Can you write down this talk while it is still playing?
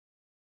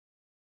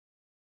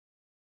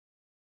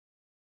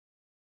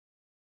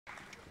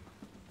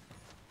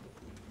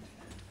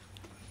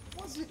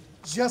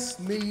just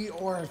me,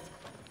 or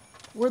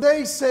were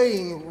they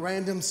saying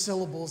random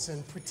syllables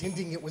and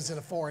pretending it was in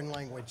a foreign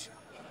language?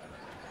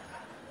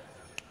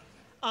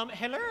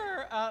 Hello,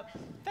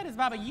 that is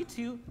Baba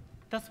Yitu,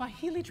 the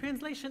Swahili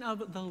translation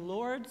of the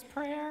Lord's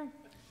Prayer.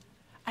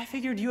 I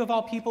figured you of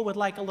all people would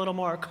like a little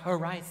more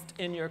Christ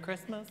in your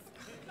Christmas.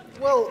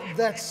 Well,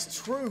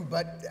 that's true,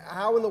 but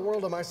how in the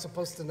world am I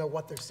supposed to know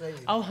what they're saying?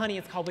 Oh, honey,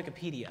 it's called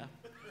Wikipedia.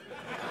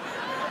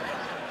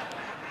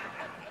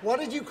 What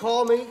did you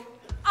call me?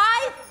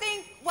 I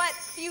think what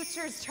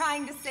Future's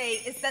trying to say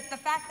is that the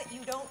fact that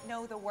you don't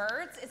know the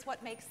words is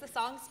what makes the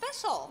song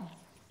special.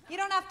 You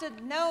don't have to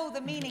know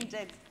the meaning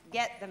to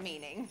get the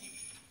meaning.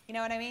 You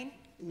know what I mean?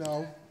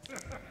 No.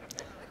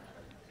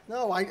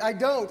 No, I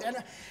don't. And,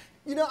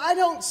 you know, I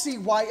don't see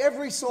why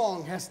every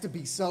song has to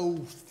be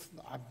so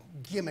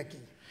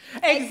gimmicky.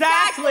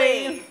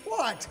 Exactly.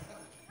 What?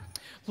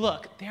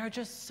 Look, there are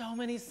just so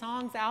many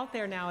songs out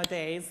there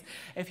nowadays.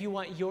 If you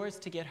want yours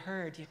to get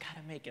heard, you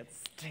gotta make it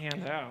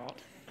stand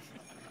out.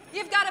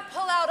 You've got to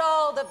pull out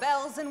all the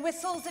bells and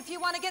whistles if you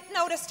want to get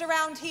noticed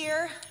around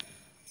here.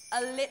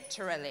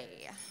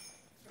 Literally.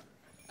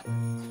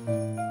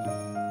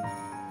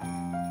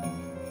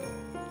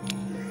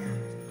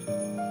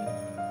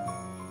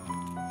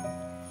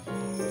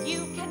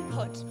 You can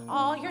put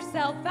all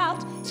yourself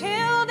out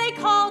till they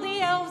call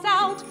the elves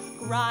out.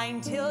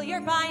 Grind till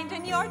you're bind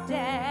and you're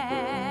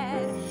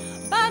dead.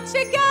 But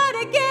you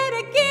gotta get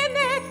a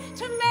gimmick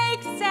to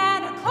make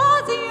Santa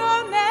Claus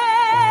your man.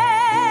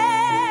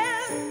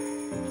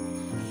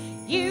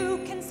 You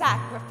can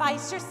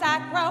sacrifice your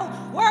sacro,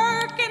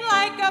 working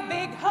like a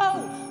big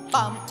hoe.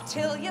 Bump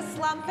till you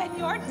slump and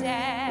you're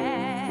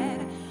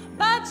dead.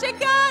 But you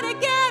gotta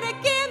get a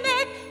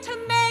gimmick to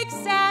make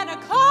Santa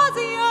Claus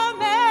your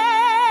man.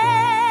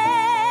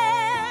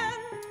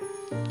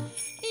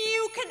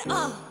 You can,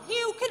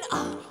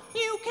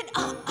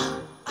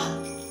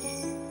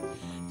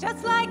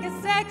 just like a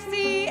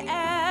sexy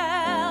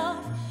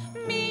elf.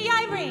 Me,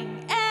 I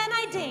ring, and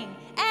I ding,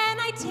 and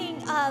I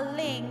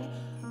ting-a-ling.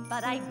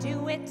 But I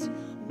do it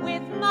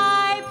with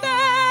my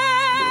bells.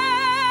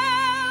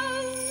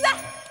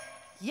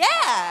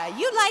 Yeah,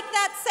 you like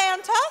that,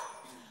 Santa?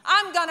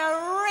 I'm gonna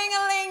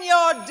ring-a-ling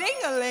your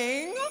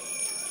ding-a-ling.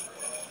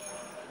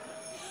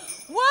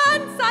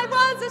 Once I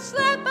was a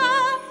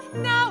slipper,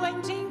 now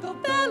I'm Jingle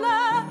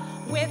Bella,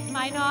 with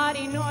my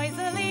naughty,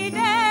 noisily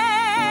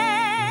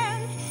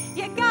dance.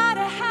 You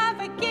gotta have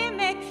a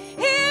gimmick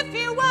if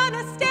you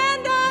wanna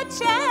stand a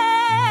chance.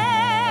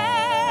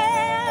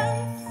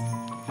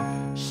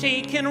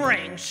 She can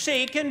ring,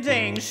 she can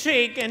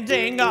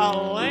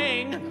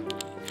ding-a-ling.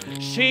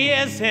 She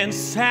is in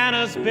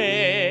Santa's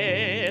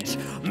bitch.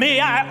 Me,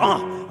 I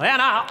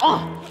and I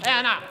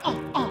and I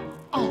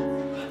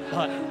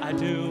but I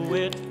do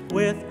it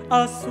with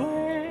a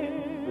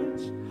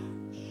switch.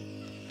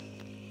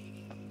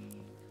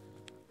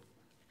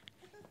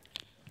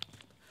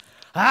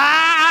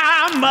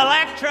 I'm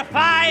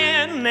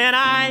electrifying and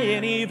I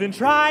ain't even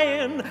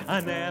trying.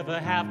 I never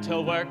have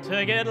to work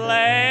to get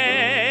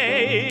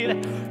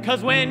laid.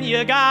 'Cause when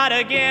you got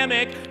a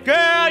gimmick,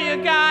 girl, you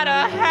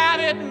gotta have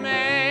it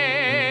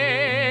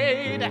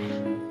made.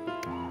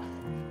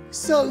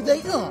 So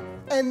they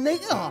and they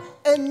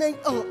and they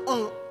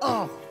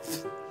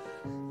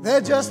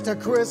They're just a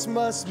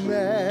Christmas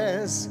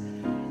mess.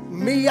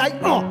 Me, I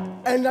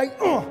and I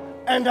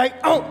and I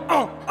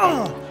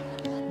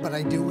but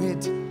I do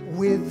it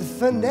with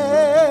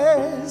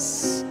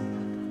finesse.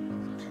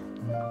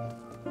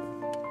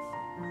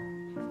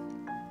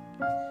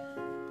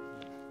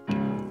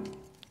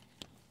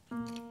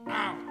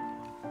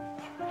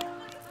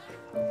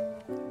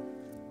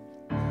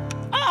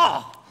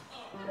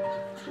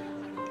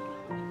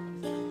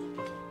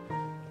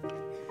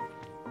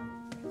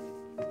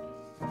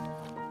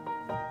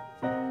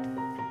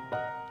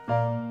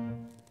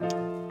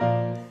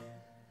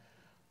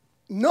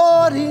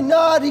 Naughty,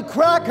 naughty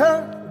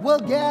cracker, we'll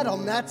get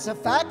 'em, that's a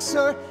fact,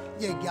 sir.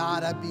 You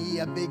gotta be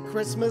a big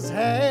Christmas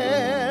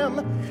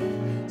ham.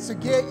 So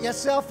get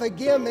yourself a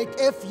gimmick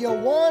if you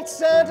want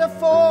Santa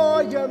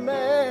for your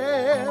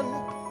man.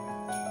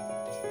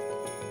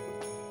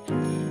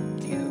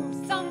 Do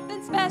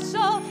something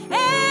special,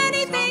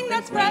 anything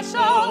that's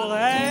special.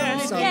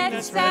 Anything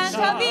Get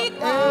Santa because.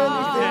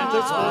 Anything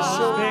that's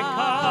special. Get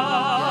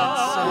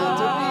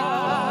Santa because.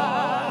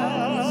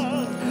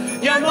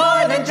 You're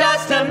more than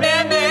just a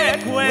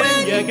mimic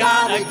when you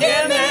got a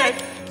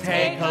gimmick.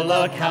 Take a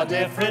look how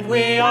different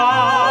we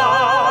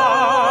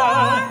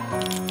are.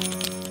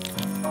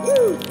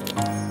 Woo!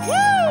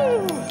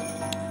 Woo!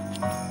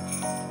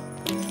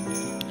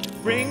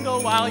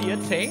 Ringle while you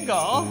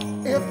tingle.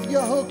 If you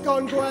hook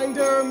on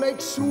Grindr, make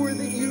sure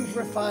that you've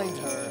refined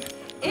her.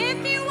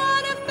 If you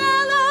want a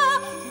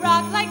fella,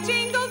 rock like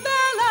Jingle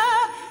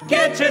Bella.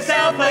 Get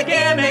yourself a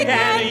gimmick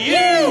and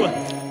you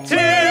too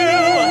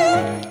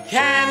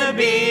can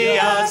be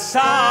a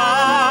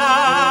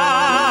star.